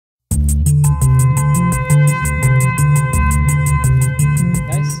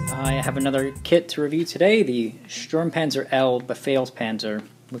have another kit to review today, the Sturmpanzer als Befehlspanzer,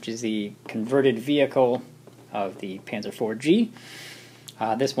 which is the converted vehicle of the Panzer IV-G.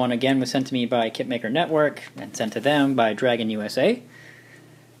 This one again was sent to me by Kitmaker Network and sent to them by Dragon USA.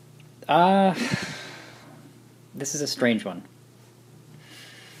 This is a strange one.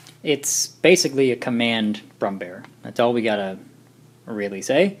 It's basically a command Brumbear. That's all we gotta really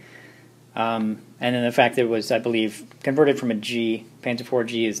say. And then the fact that it was, I believe, converted from a G. Panzer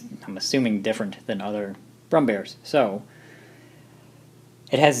IV-G is, I'm assuming, different than other Brumbears. So,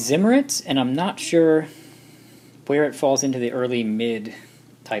 it has Zimmerits, and I'm not sure where it falls into the early-mid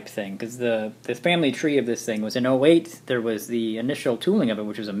type thing, because the family tree of this thing was in 08, there was the initial tooling of it,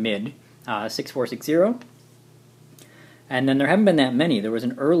 which was a mid, 6460, and then there haven't been that many. There was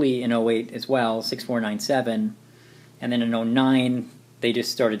an early in 08 as well, 6497, and then in 09, they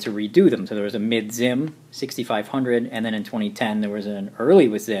just started to redo them. So there was a mid-Zim, 6500, and then in 2010 there was an early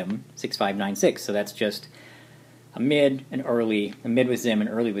with Zim, 6596. So that's just a mid, an early, a mid with Zim, an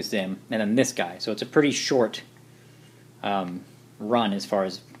early with Zim, and then this guy. So it's a pretty short run as far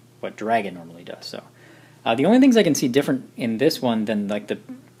as what Dragon normally does. So the only things I can see different in this one than like the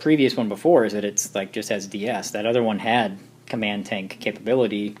previous one before is that it's like just has DS. That other one had command tank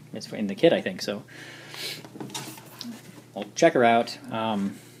capability. It's in the kit, I think. So we'll check her out.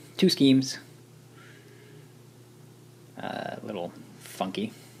 2 schemes. A little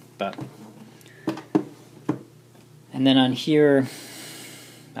funky, but... And then on here,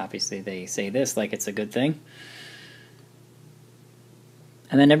 obviously they say this like it's a good thing.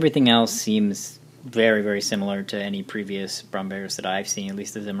 And then everything else seems very, very similar to any previous Brumbears that I've seen, at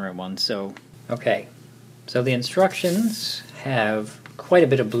least the Zimmerit ones. So, okay. So the instructions have quite a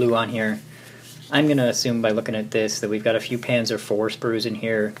bit of blue on here. I'm going to assume by looking at this that we've got a few Panzer IV sprues in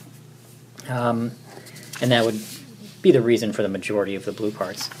here, and that would be the reason for the majority of the blue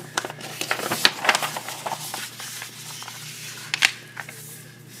parts.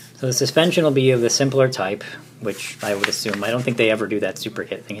 So the suspension will be of the simpler type, which I would assume. I don't think they ever do that super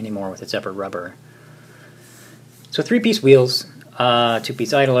kit thing anymore with its separate rubber. So 3-piece wheels,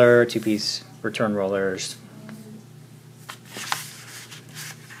 2-piece idler, 2-piece return rollers.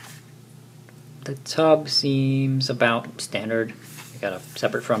 The tub seems about standard. You got a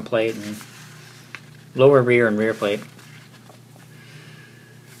separate front plate and lower rear and rear plate.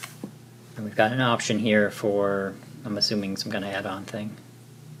 And we've got an option here for, I'm assuming, some kind of add-on thing.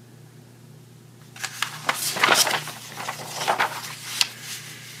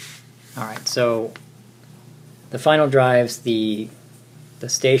 Alright, so the final drives, the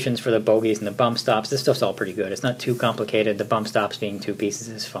stations for the bogies and the bump stops, this stuff's all pretty good. It's not too complicated. The bump stops being 2 pieces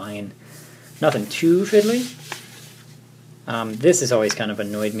is fine. Nothing too fiddly. This has always kind of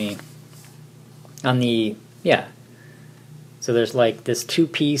annoyed me. On the, yeah. So there's like this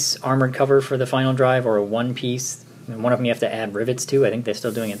 2-piece armored cover for the final drive, or a 1-piece. And one of them you have to add rivets to. I think they're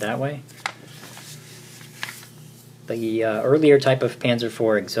still doing it that way. The earlier type of Panzer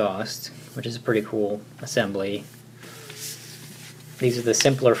IV exhaust, which is a pretty cool assembly. These are the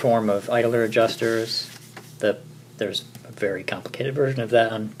simpler form of idler adjusters. There's a very complicated version of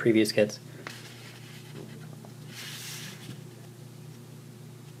that on previous kits.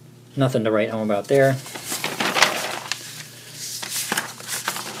 Nothing to write home about there.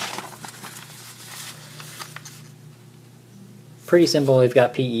 Pretty simple. We've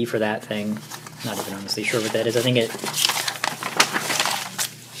got PE for that thing. Not even honestly sure what that is. I think it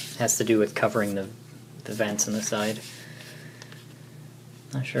has to do with covering the vents on the side.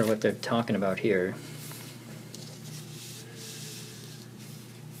 Not sure what they're talking about here.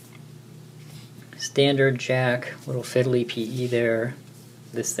 Standard jack, little fiddly PE there.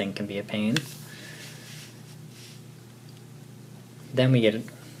 This thing can be a pain. Then we get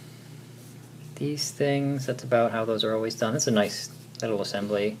these things. That's about how those are always done. That's a nice little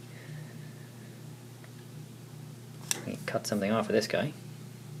assembly. We can cut something off of this guy.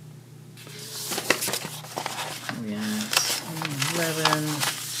 Yes, 11.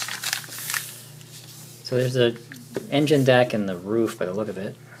 So there's the engine deck and the roof by the look of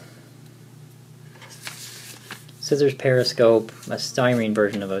it. Scissors periscope, a styrene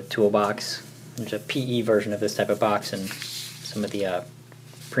version of a toolbox. There's a PE version of this type of box and some of the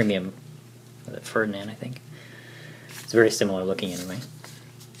premium, Ferdinand, I think. It's very similar looking anyway.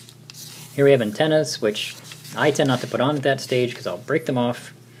 Here we have antennas, which I tend not to put on at that stage because I'll break them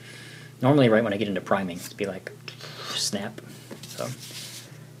off. Normally right when I get into priming, it'd be like, snap. So,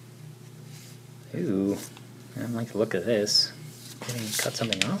 ooh, I don't like the look of this. Can I cut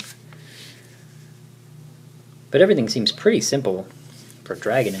something off? But everything seems pretty simple for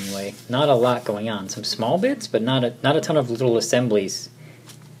Dragon anyway. Not a lot going on. Some small bits, but not a ton of little assemblies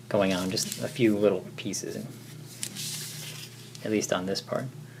going on, just a few little pieces, at least on this part.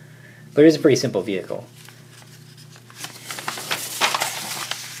 But it is a pretty simple vehicle.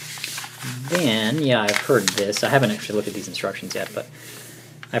 Then, yeah, I've heard this. I haven't actually looked at these instructions yet, but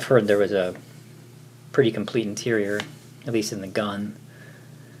I've heard there was a pretty complete interior, at least in the gun.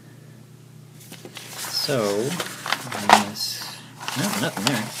 So, no, nothing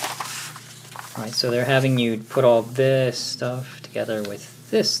there. Alright, so they're having you put all this stuff together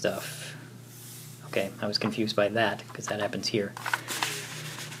with this stuff. Okay, I was confused by that, because that happens here.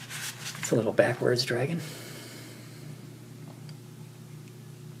 It's a little backwards, Dragon.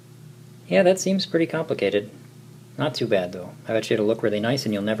 Yeah, that seems pretty complicated. Not too bad, though. I bet you it'll look really nice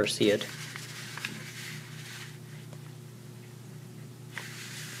and you'll never see it.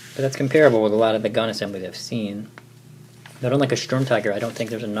 But that's comparable with a lot of the gun assemblies I've seen. But unlike a Sturmtiger, I don't think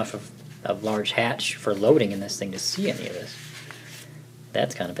there's enough of a large hatch for loading in this thing to see any of this.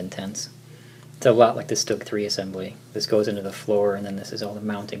 That's kind of intense. It's a lot like the Stug 3 assembly. This goes into the floor, and then this is all the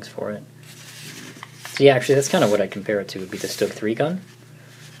mountings for it. So yeah, actually, that's kind of what I'd compare it to, would be the Stug 3 gun.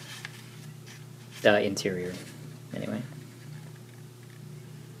 Interior, anyway.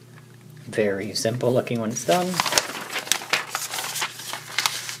 Very simple looking when it's done.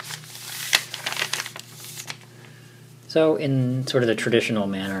 So in sort of the traditional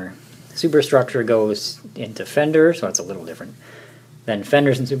manner, superstructure goes into fender, so it's a little different. Then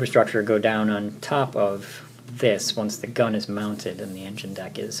fenders and superstructure go down on top of this once the gun is mounted and the engine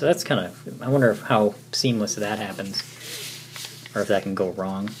deck is. So that's kind of, I wonder how seamless that happens, or if that can go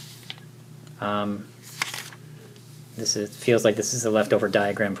wrong. Feels like this is a leftover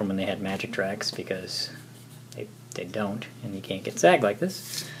diagram from when they had magic tracks, because they don't, and you can't get sag like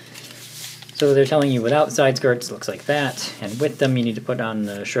this. So they're telling you without side skirts, looks like that, and with them you need to put on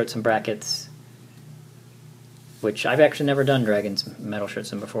the shirts and brackets, which I've actually never done Dragon's metal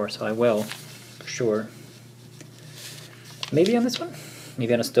shirts in before, so I will, for sure. Maybe on this one?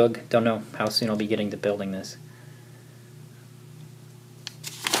 Maybe on a Stug? Don't know how soon I'll be getting to building this.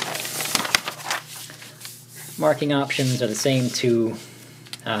 Marking options are the same to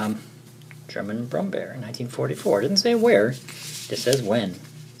German Brummbär in 1944. It doesn't say where, it just says when.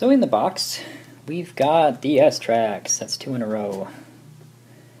 So in the box, we've got the S-Tracks. That's 2 in a row.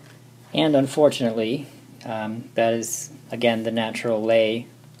 And unfortunately, that is, again, the natural lay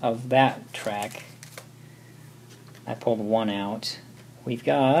of that track. I pulled one out. We've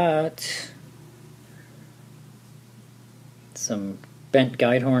got some bent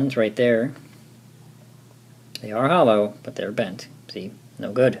guide horns right there. They are hollow, but they're bent. See?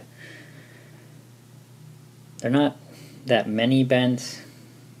 No good. They're not that many bent,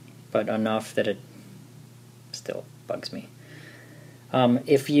 but enough that it still bugs me.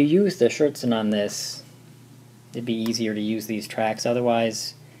 If you use the Schertzen on this, it'd be easier to use these tracks.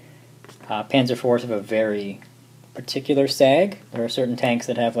 Otherwise, Panzer IVs have a very particular sag. There are certain tanks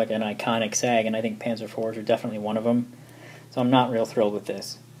that have like an iconic sag, and I think Panzer IVs are definitely one of them. So I'm not real thrilled with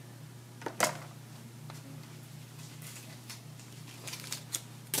this.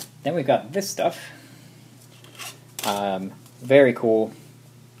 Then we've got this stuff. Very cool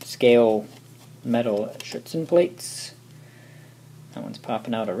scale metal Schertzen plates. That one's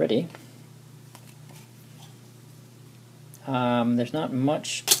popping out already. There's not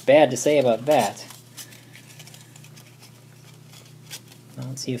much bad to say about that.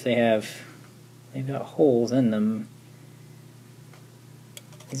 Let's see if they've got holes in them.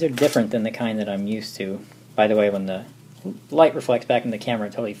 These are different than the kind that I'm used to. By the way, when the light reflects back in the camera,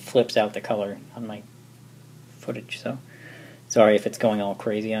 it totally flips out the color on my footage, so sorry if it's going all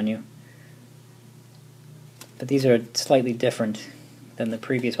crazy on you. But these are slightly different than the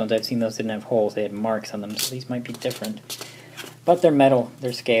previous ones. I've seen those didn't have holes, they had marks on them, so these might be different. But they're metal,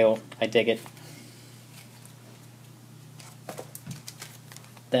 they're scale, I dig it.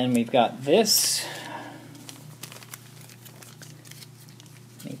 Then we've got this.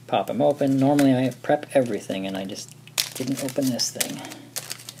 Let me pop them open. Normally I prep everything and I just didn't open this thing.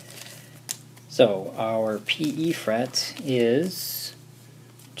 So our PE fret is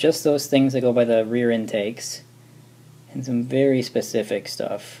just those things that go by the rear intakes and some very specific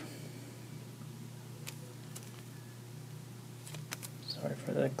stuff. Sorry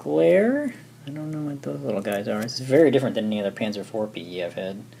for the glare. I don't know what those little guys are. It's very different than any other Panzer IV PE I've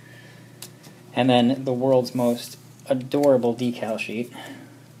had. And then the world's most adorable decal sheet.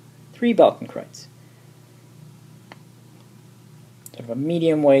 3 Balkenkreuz. Sort of a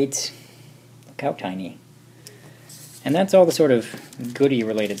medium weight. Look how tiny. And that's all the sort of goodie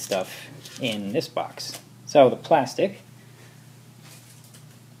related stuff in this box. So the plastic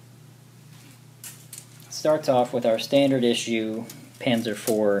starts off with our standard issue Panzer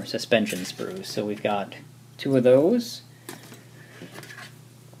IV suspension sprues. So we've got 2 of those.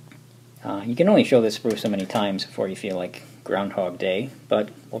 You can only show this sprue so many times before you feel like Groundhog Day, but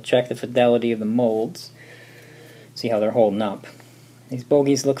we'll check the fidelity of the molds, see how they're holding up. These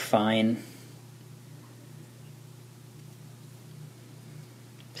bogies look fine.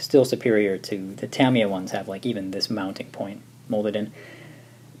 Still superior to the Tamiya ones, have like even this mounting point molded in.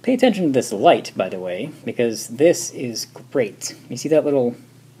 Pay attention to this light, by the way, because this is great. You see that little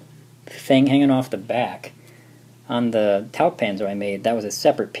thing hanging off the back? On the Taubpanzer I made, that was a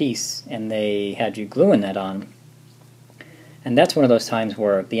separate piece, and they had you gluing that on. And that's one of those times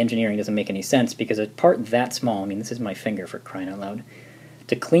where the engineering doesn't make any sense, because a part that small, I mean, this is my finger for crying out loud,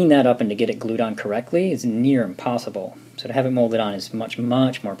 to clean that up and to get it glued on correctly is near impossible. So to have it molded on is much,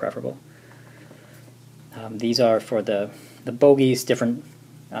 much more preferable. These are for the bogies. Different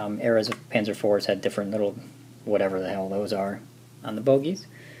eras of Panzer IVs had different little whatever the hell those are on the bogies,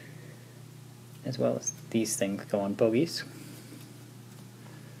 as well as these things go on bogies.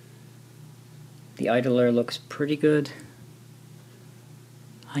 The idler looks pretty good.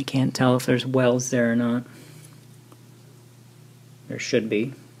 I can't tell if there's welds there or not. There should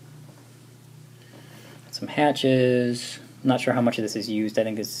be. Some hatches. I'm not sure how much of this is used. I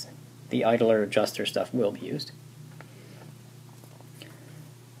think the idler adjuster stuff will be used.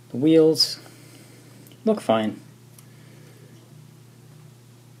 The wheels look fine.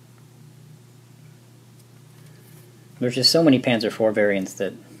 There's just so many Panzer IV variants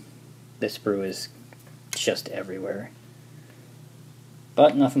that this sprue is just everywhere.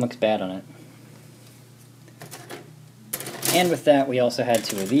 But nothing looks bad on it. And with that, we also had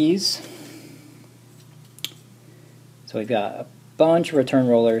 2 of these. So we've got a bunch of return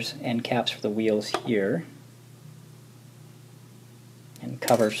rollers and caps for the wheels here. And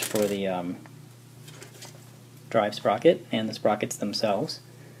covers for the drive sprocket and the sprockets themselves.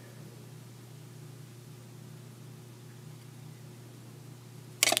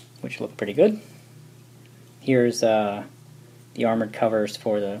 Which look pretty good. Here's the armored covers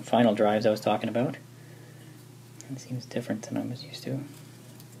for the final drives I was talking about. It seems different than I was used to.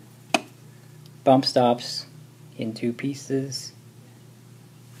 Bump stops in 2 pieces.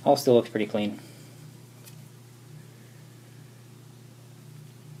 All still looks pretty clean.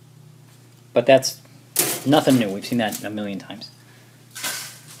 But that's nothing new. We've seen that a million times.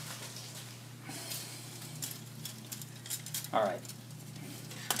 Alright.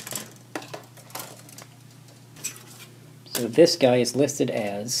 So this guy is listed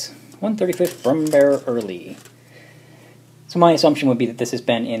as 135th Brummbär Early. So my assumption would be that this has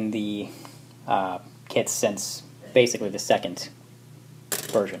been in the kits since basically the second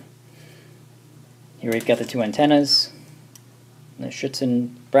version. Here we've got the 2 antennas, the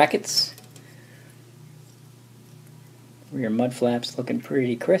Schützen brackets, rear mud flaps looking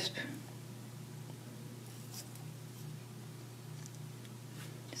pretty crisp.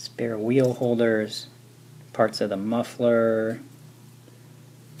 Spare wheel holders, parts of the muffler.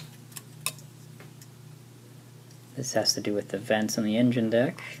 This has to do with the vents on the engine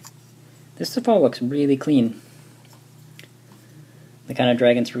deck. This stuff all looks really clean. The kind of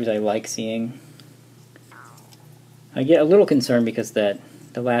Dragon screws I like seeing. I get a little concerned because the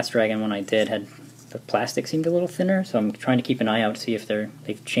last Dragon one I did had the plastic seemed a little thinner, so I'm trying to keep an eye out to see if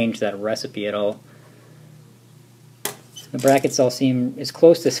they've changed that recipe at all. The brackets all seem as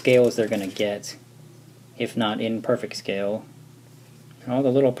close to scale as they're going to get, if not in perfect scale. And all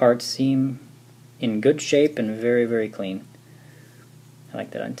the little parts seem in good shape and very, very clean. I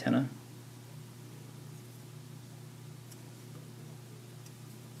like that antenna.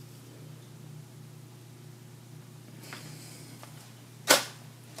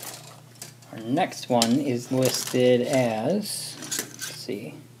 Our next one is listed as, let's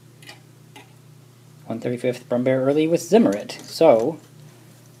see, 135th Brummbär Early with Zimmerit. So,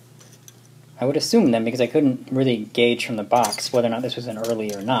 I would assume then, because I couldn't really gauge from the box whether or not this was an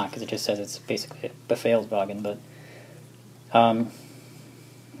early or not, because it just says it's basically a Befehlspanzer, but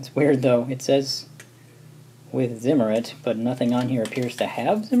it's weird though. It says with Zimmerit, but nothing on here appears to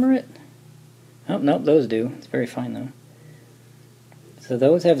have Zimmerit. Oh, no, those do. It's very fine though. So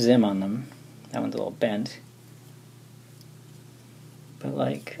those have Zim on them. That one's a little bent. But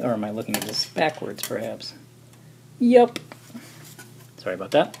like, or am I looking at this backwards perhaps? Yup. Sorry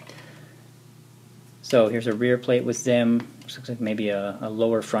about that. So here's a rear plate with Zim, which looks like maybe a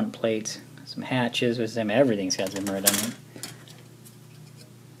lower front plate. Some hatches with Zim. Everything's got Zimmerit on it.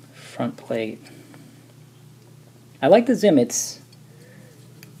 Front plate. I like the Zim.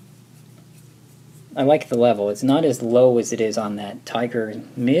 I like the level. It's not as low as it is on that Tiger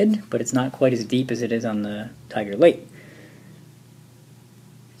Mid, but it's not quite as deep as it is on the Tiger Late.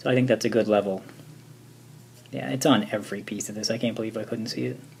 So I think that's a good level. Yeah, it's on every piece of this. I can't believe I couldn't see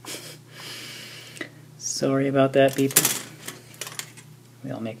it. Sorry about that, people. We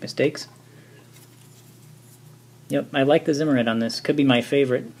all make mistakes. Yep, I like the Zimmerit on this. Could be my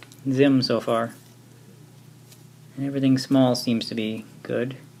favorite Zim so far. And everything small seems to be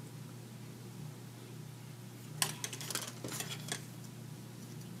good.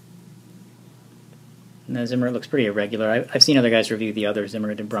 And the Zimmerit looks pretty irregular. I've seen other guys review the other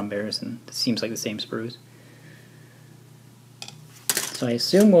Zimmerit and Brumbears, and it seems like the same sprues. So I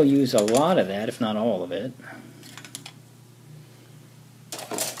assume we'll use a lot of that, if not all of it.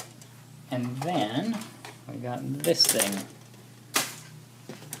 And then we got this thing.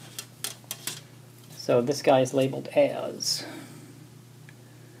 So this guy is labeled as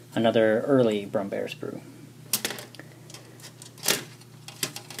another early Brumbear sprue.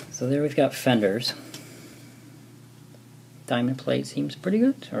 So there we've got fenders. Diamond plate seems pretty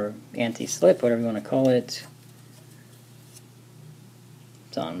good, or anti-slip, whatever you want to call it.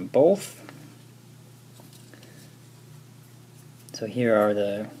 It's on both. So here are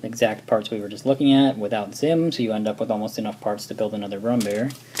the exact parts we were just looking at without Zim, so you end up with almost enough parts to build another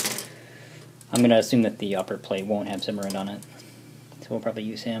Brumbear. I'm going to assume that the upper plate won't have Zimmerit on it, so we'll probably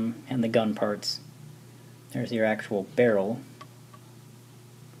use him and the gun parts. There's your actual barrel.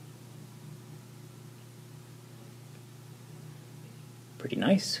 Pretty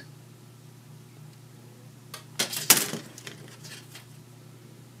nice.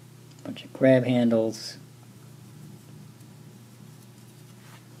 Bunch of grab handles.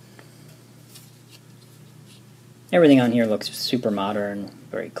 Everything on here looks super modern,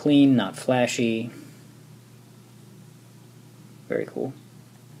 very clean, not flashy. Very cool.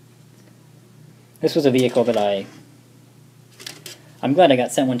 This was a vehicle that I'm glad I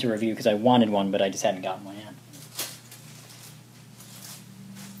got sent one to review because I wanted one, but I just hadn't gotten one yet.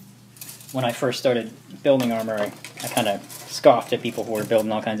 When I first started building armor, I kind of scoffed at people who were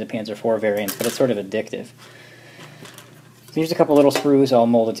building all kinds of Panzer IV variants, but it's sort of addictive. So here's a couple little sprues all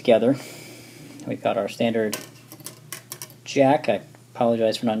molded together. We've got our standard jack. I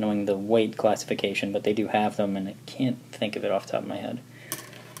apologize for not knowing the weight classification, but they do have them, and I can't think of it off the top of my head.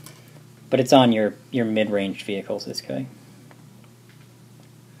 But it's on your mid-range vehicles, this guy.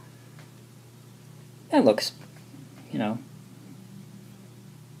 That looks, you know,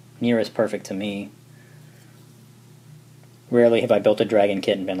 near as perfect to me. Rarely have I built a Dragon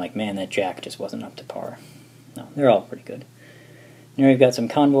kit and been like, man, that jack just wasn't up to par. No, they're all pretty good. Here we've got some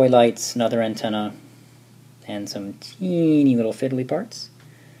convoy lights, another antenna, and some teeny little fiddly parts.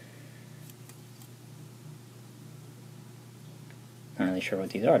 Not really sure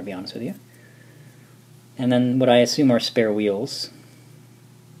what these are, to be honest with you. And then what I assume are spare wheels.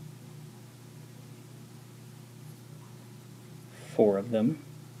 4 of them.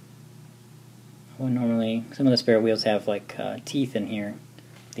 Well, normally, some of the spare wheels have like teeth in here.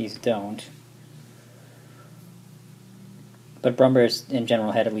 These don't. But Brumbears in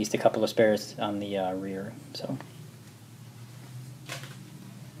general had at least a couple of spares on the rear, so.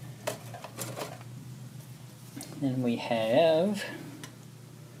 Then we have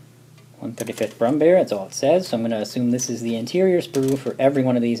 135th Brumbear, that's all it says, so I'm going to assume this is the interior sprue for every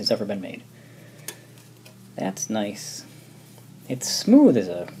one of these that's ever been made. That's nice. It's smooth as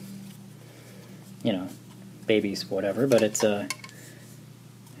a, you know, baby's whatever, but it's I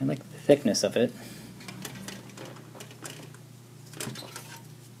like the thickness of it.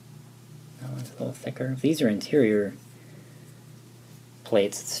 Oh, it's a little thicker. If these are interior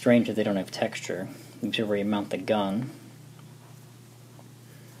plates, it's strange that they don't have texture. These are where you mount the gun.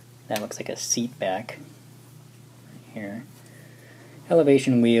 That looks like a seat back right here.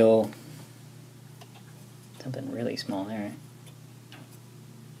 Elevation wheel. Something really small there.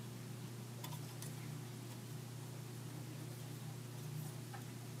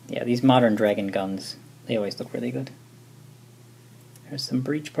 Yeah, these modern Dragon guns, they always look really good. There's some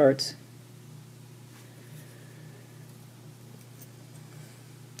breech parts.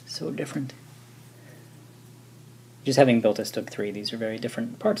 So different. Just having built a Stug 3, these are very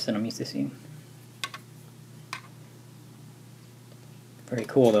different parts than I'm used to seeing. Very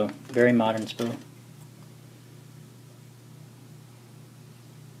cool though, very modern sprue.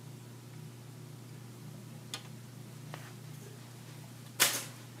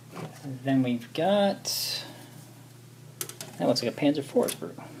 Then we've got, that looks like a Panzer IV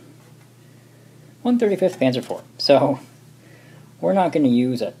sprue. 135th Panzer IV. So, we're not going to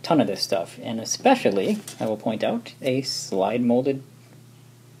use a ton of this stuff, and especially, I will point out, a slide molded,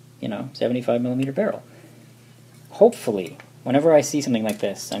 you know, 75mm barrel. Hopefully, whenever I see something like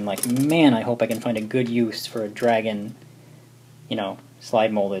this, I'm like, man, I hope I can find a good use for a Dragon you know,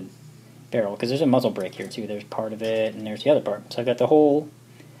 slide molded barrel, because there's a muzzle brake here too. There's part of it, and there's the other part. So I've got the whole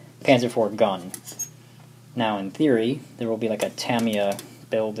Panzer IV gun. Now, in theory, there will be like a Tamiya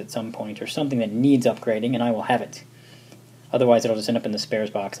build at some point or something that needs upgrading, and I will have it. Otherwise, it'll just end up in the spares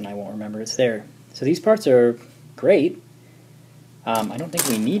box, and I won't remember it's there. So these parts are great. I don't think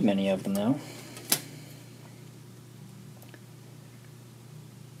we need many of them, though.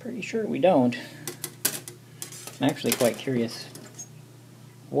 Pretty sure we don't. I'm actually quite curious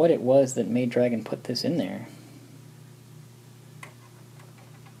what it was that made Dragon put this in there.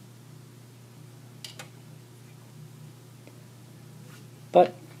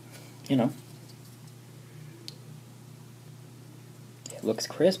 But, you know, it looks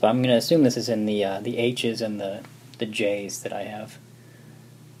crisp. I'm going to assume this is in the H's and the J's that I have.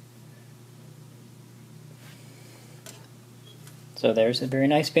 So there's a very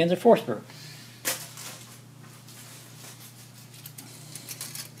nice Panzer IV sprue.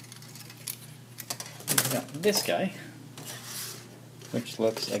 We've got this guy, which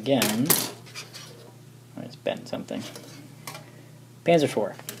looks, again, I just bent something. Panzer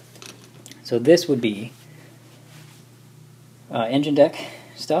IV. So this would be engine deck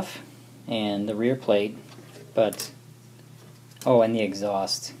stuff and the rear plate, but oh, and the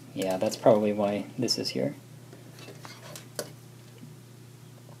exhaust. Yeah, that's probably why this is here.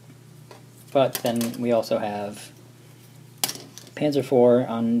 But then we also have Panzer IV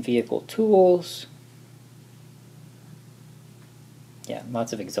on vehicle tools. Yeah,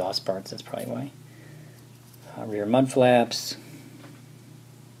 lots of exhaust parts, that's probably why. Rear mud flaps.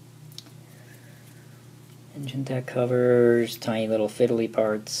 Engine deck covers, tiny little fiddly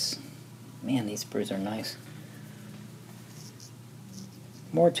parts. Man, these sprues are nice.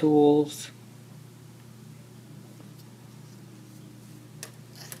 More tools.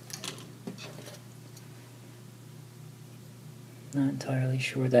 Not entirely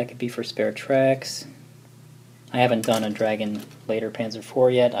sure that could be for spare tracks. I haven't done a Dragon later Panzer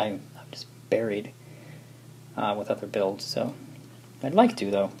IV yet. I'm just buried with other builds, so I'd like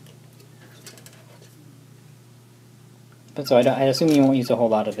to, though. But so I assume you won't use a whole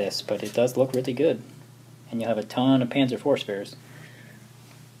lot of this, but it does look really good. And you'll have a ton of Panzer IV spares.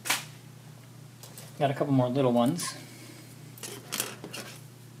 Got a couple more little ones.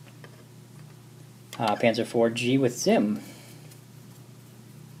 Panzer IV G with Zim.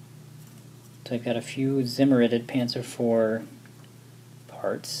 So I've got a few Zimmeritted Panzer IV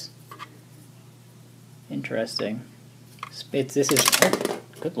parts. Interesting. This is, oh,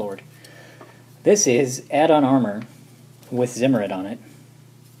 good lord. This is add-on armor with Zimmerit on it.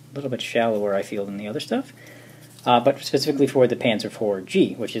 A little bit shallower, I feel, than the other stuff. But specifically for the Panzer IV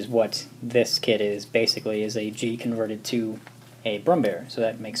G, which is what this kit is, basically, is a G converted to a Brummbär. So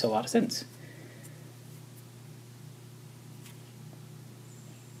that makes a lot of sense.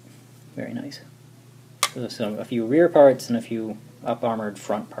 Very nice. So a few rear parts and a few up-armored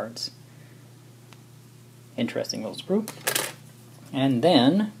front parts. Interesting little sprue. And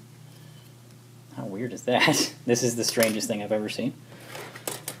then, how weird is that? This is the strangest thing I've ever seen.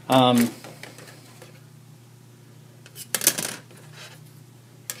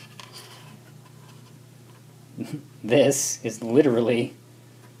 This is literally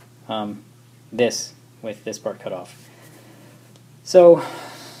this, with this part cut off. So,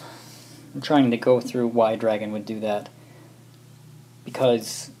 I'm trying to go through why Dragon would do that.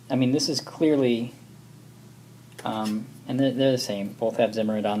 Because, I mean, this is clearly, and they're the same, both have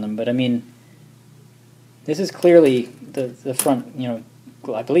Zimmerit on them, but I mean, this is clearly the front, you know,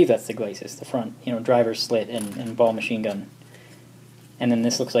 I believe that's the Glacis, the front, you know, driver's slit and ball machine gun. And then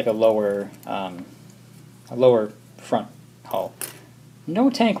this looks like a lower front hull. No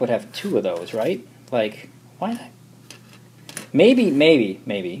tank would have two of those, right? Like, why not? Maybe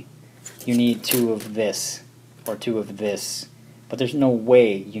you need two of this or two of this, but there's no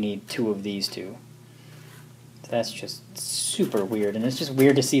way you need two of these two. So that's just super weird, and it's just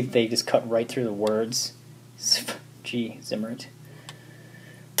weird to see that they just cut right through the words. Gee, Zimmerit.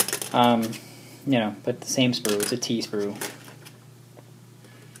 You know, but the same sprue, it's a T sprue.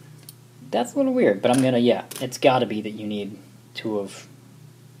 That's a little weird, but I'm gonna, yeah, it's gotta be that you need two of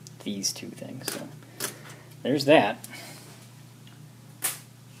these two things, so there's that.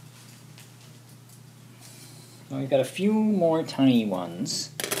 Well, we've got a few more tiny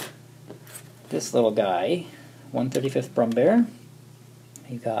ones. This little guy, 135th Brummbär.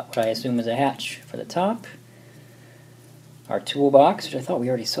 We've got what I assume is a hatch for the top. Our toolbox, which I thought we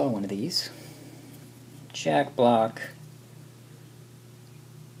already saw one of these. Jack block.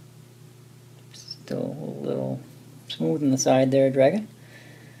 Still a little smooth on the side there, Dragon.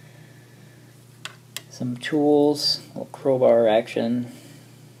 Some tools, a little crowbar action,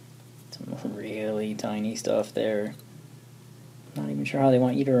 some really tiny stuff there. Not even sure how they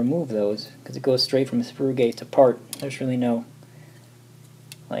want you to remove those, because it goes straight from sprue gate to part. There's really no,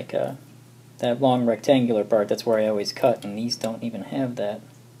 like, that long rectangular part, that's where I always cut, and these don't even have that.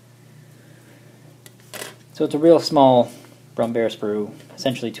 So it's a real small Brumbear sprue,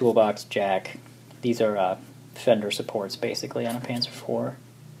 essentially toolbox jack. These are fender supports, basically, on a Panzer IV.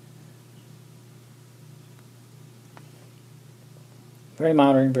 Very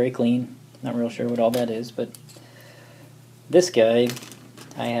modern, very clean. Not real sure what all that is, but this guy,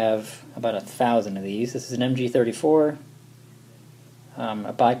 I have about 1,000 of these. This is an MG34,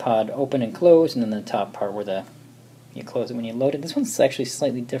 a bipod open and close, and then the top part where you close it when you load it. This one's actually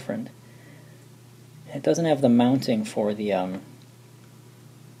slightly different. It doesn't have the mounting for the, what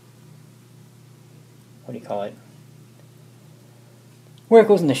do you call it? Where it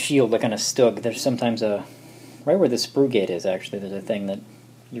goes in the shield, like on a Stug, there's sometimes right where the sprue gate is, actually, there's a thing that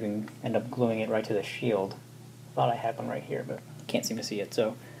you can end up gluing it right to the shield. Thought I had one right here, but can't seem to see it.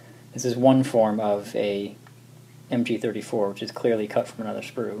 So this is one form of a MG34, which is clearly cut from another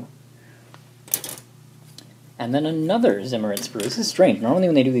sprue. And then another Zimmerit sprue. This is strange. Normally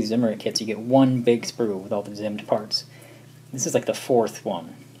when they do these Zimmerit kits, you get one big sprue with all the zimmed parts. This is like the fourth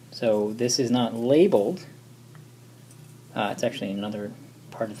one. So this is not labeled. It's actually another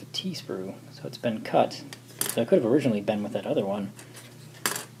part of the T-sprue, so it's been cut. So it could have originally been with that other one.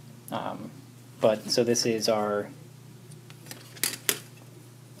 So this is our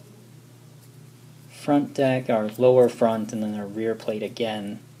front deck, our lower front, and then our rear plate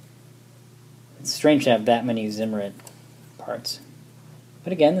again. It's strange to have that many Zimmerit parts.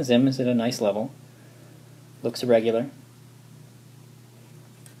 But again, the Zim is at a nice level. Looks irregular.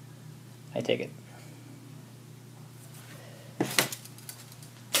 I take it.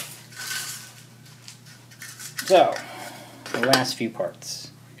 So, the last few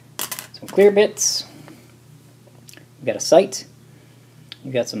parts. Some clear bits. We've got a sight.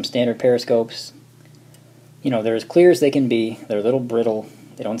 You've got some standard periscopes. You know, they're as clear as they can be. They're a little brittle.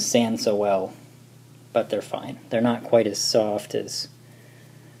 They don't sand so well, but they're fine. They're not quite as soft as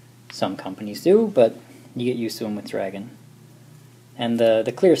some companies do, but you get used to them with Dragon. And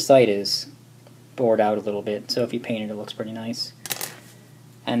the clear sight is bored out a little bit, so if you paint it, it looks pretty nice.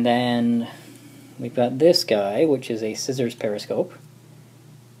 And then we've got this guy, which is a scissors periscope.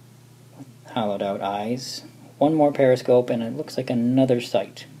 Hollowed out eyes. One more periscope, and it looks like another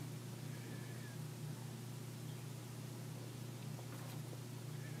sight.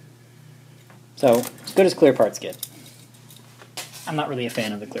 So, as good as clear parts get. I'm not really a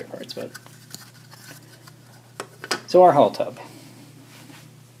fan of the clear parts, but... So our hull tub.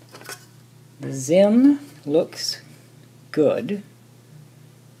 The Zim looks good.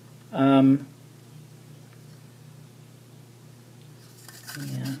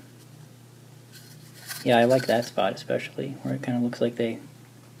 Yeah, I like that spot especially, where it kind of looks like they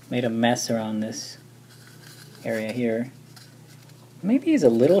made a mess around this area here. Maybe it's a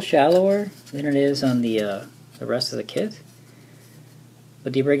little shallower than it is on the rest of the kit,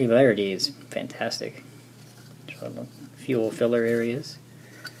 but the irregularity is fantastic. Fuel filler areas.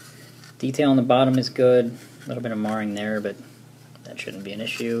 Detail on the bottom is good. A little bit of marring there, but that shouldn't be an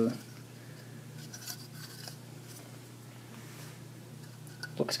issue.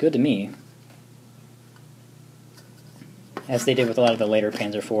 Looks good to me. As they did with a lot of the later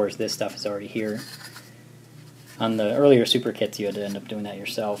Panzer IVs, this stuff is already here. On the earlier super kits, you had to end up doing that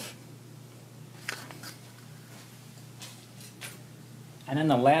yourself. And then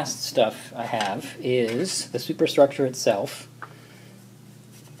the last stuff I have is the superstructure itself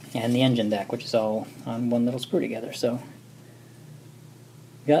and the engine deck, which is all on one little sprue together. So,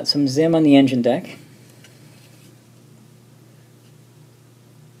 got some Zim on the engine deck.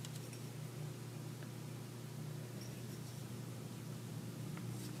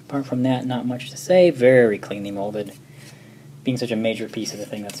 Apart from that, not much to say. Very cleanly molded. Being such a major piece of the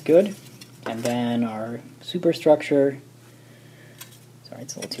thing, that's good. And then our superstructure. Sorry,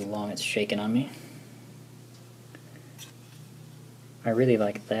 it's a little too long. It's shaking on me. I really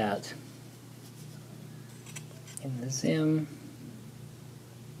like that. In the Zim.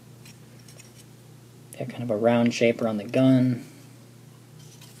 Got kind of a round shape around the gun.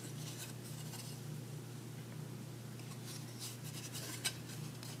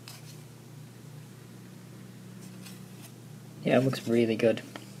 Yeah, it looks really good.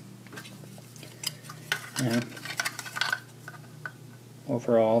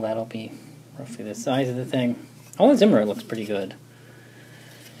 Overall, that'll be roughly the size of the thing. All the Zimmerit looks pretty good.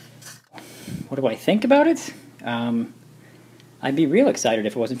 What do I think about it? I'd be real excited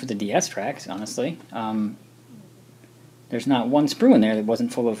if it wasn't for the DS tracks, honestly. There's not one sprue in there that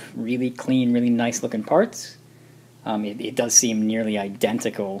wasn't full of really clean, really nice looking parts. It does seem nearly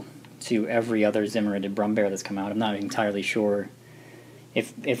identical to every other Zimmer-rated Brumbear that's come out. I'm not entirely sure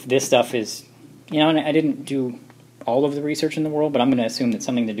if this stuff is, and I didn't do all of the research in the world, but I'm going to assume that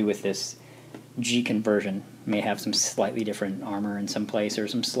something to do with this G conversion may have some slightly different armor in some place or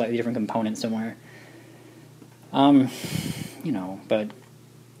some slightly different component somewhere. But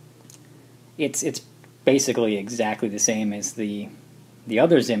it's basically exactly the same as the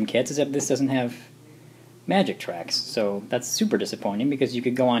other Zim kits, except this doesn't have magic tracks. So that's super disappointing because you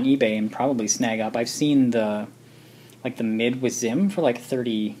could go on eBay and probably snag up. I've seen the mid with Zim for like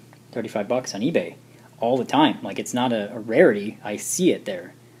 $30, $35 on eBay all the time. Like, it's not a rarity. I see it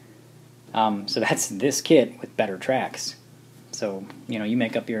there. So that's this kit with better tracks. So, you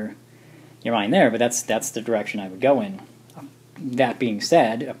make up your mind there, but that's the direction I would go in. That being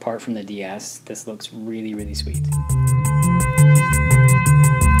said, apart from the DS, this looks really, really sweet.